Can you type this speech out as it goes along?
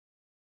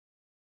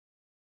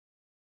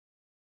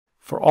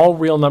For all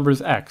real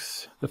numbers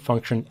x, the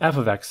function f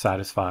of x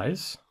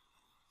satisfies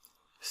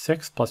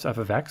 6 plus f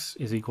of x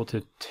is equal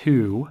to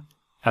 2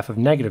 f of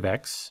negative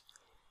x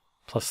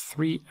plus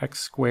 3x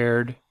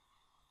squared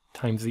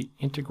times the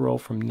integral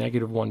from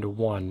 -1 to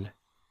 1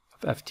 of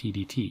ft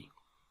dt.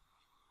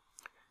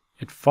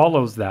 It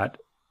follows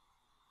that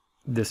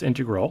this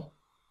integral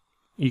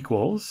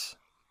equals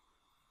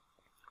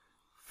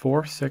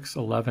 4, 6,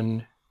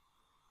 11,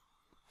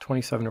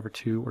 27 over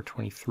 2, or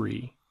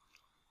 23.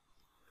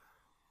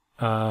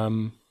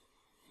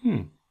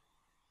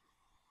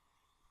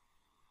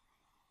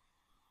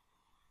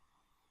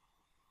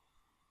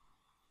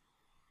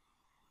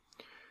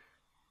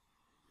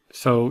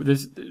 So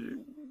this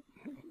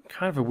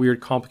kind of a weird,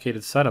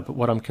 complicated setup. But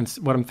what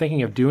I'm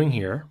thinking of doing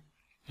here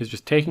is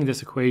just taking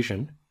this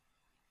equation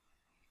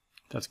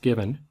that's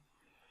given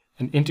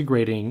and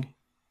integrating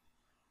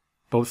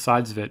both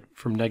sides of it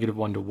from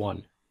 -1 to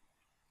 1,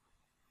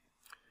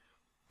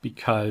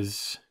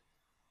 because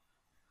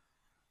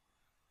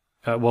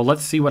well,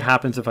 let's see what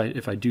happens if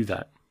I do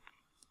that.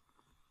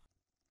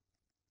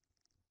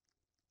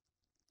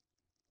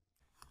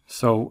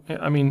 So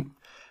I mean,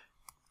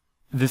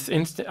 this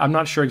instant, I'm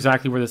not sure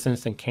exactly where this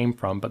instant came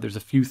from, but there's a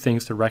few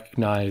things to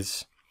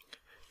recognize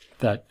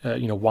that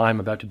why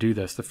I'm about to do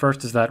this. The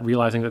first is that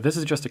realizing that this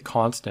is just a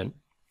constant,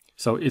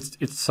 so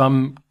it's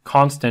some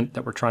constant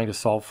that we're trying to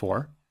solve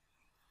for.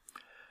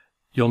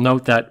 You'll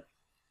note that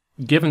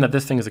given that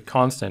this thing is a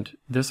constant,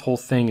 this whole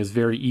thing is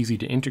very easy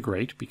to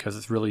integrate because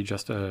it's really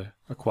just a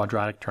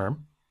quadratic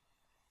term.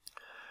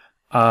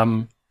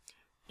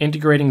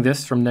 Integrating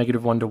this from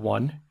 -1 to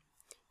 1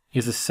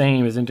 is the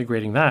same as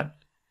integrating that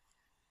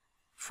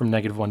from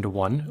 -1 to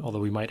 1, although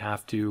we might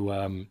have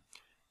to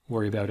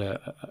worry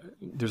about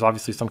there's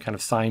obviously some kind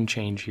of sign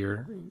change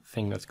here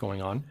thing that's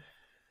going on.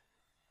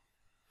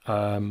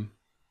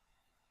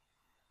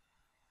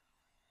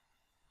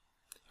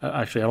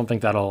 Actually, I don't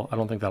think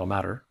that'll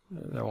matter.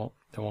 That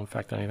won't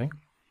affect anything.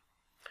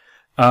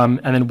 And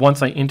then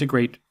once I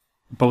integrate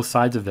both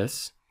sides of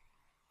this,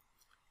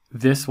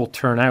 this will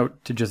turn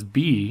out to just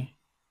be,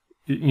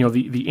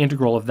 the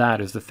integral of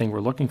that is the thing we're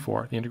looking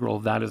for. The integral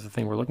of that is the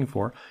thing we're looking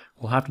for.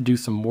 We'll have to do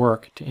some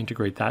work to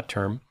integrate that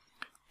term,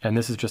 and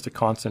this is just a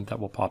constant that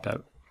will pop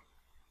out.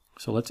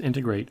 So let's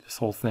integrate this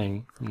whole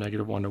thing from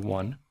 -1 to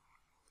 1.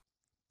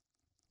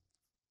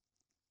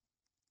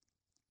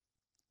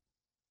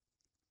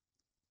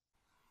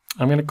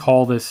 I'm going to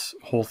call this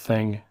whole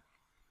thing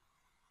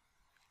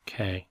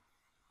k.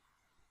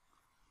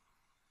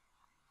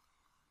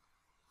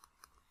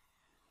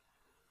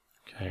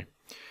 Okay,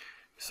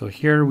 so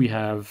here we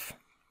have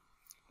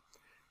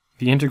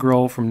the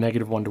integral from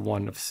 -1 to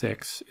 1 of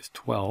 6 is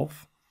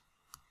 12.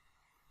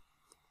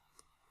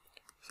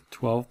 So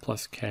 12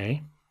 plus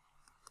k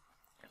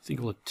is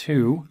equal to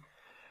 2.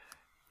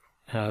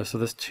 So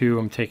this 2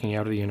 I'm taking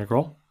out of the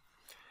integral.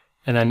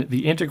 And then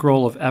the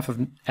integral of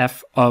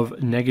f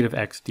of negative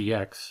x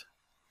dx,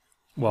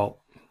 well,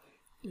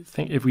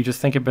 if we just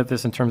think about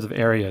this in terms of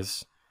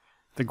areas,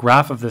 the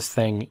graph of this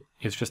thing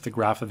is just the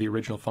graph of the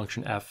original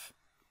function f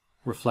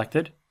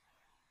reflected.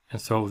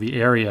 And so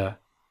the area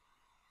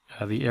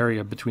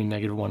between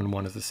 -1 and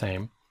 1 is the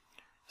same.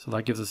 So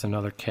that gives us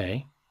another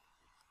k.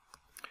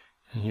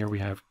 And here we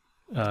have,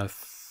 I'll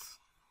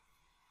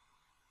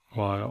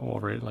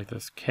write it like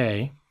this,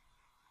 k.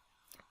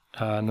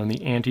 And then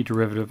the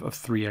antiderivative of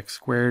 3x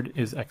squared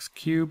is x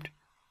cubed,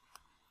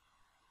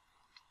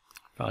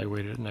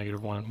 evaluated at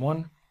 -1 and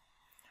 1.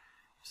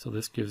 So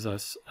this gives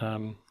us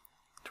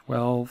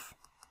 12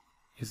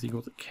 is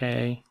equal to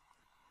k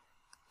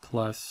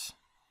plus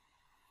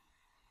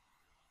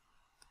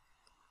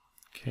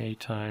k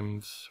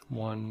times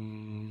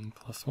 1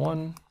 plus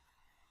 1.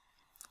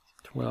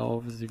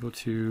 12 is equal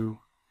to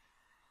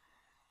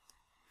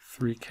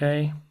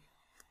 3k,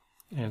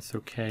 and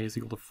so k is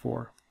equal to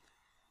 4.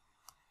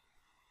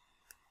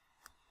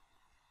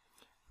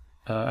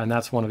 And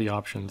that's one of the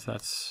options.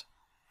 That's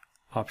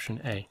option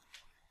A.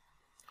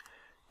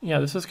 Yeah,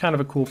 this is kind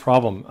of a cool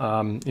problem.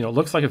 It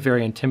looks like a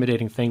very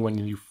intimidating thing when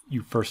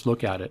you first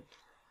look at it.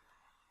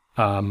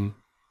 And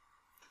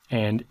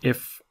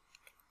if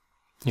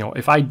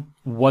I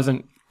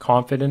wasn't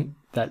confident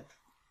that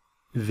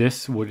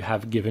this would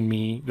have given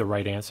me the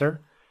right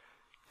answer,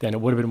 then it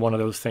would have been one of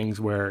those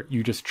things where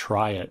you just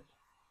try it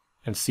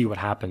and see what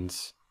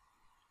happens,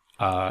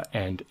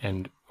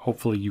 and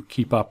hopefully you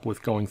keep up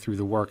with going through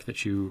the work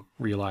that you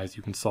realize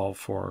you can solve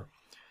for.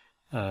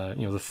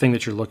 The thing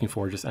that you're looking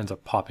for just ends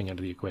up popping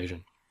into the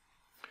equation.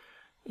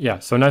 Yeah,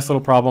 so nice little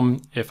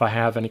problem. If I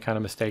have any kind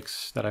of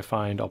mistakes that I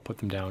find, I'll put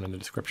them down in the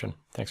description.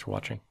 Thanks for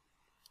watching.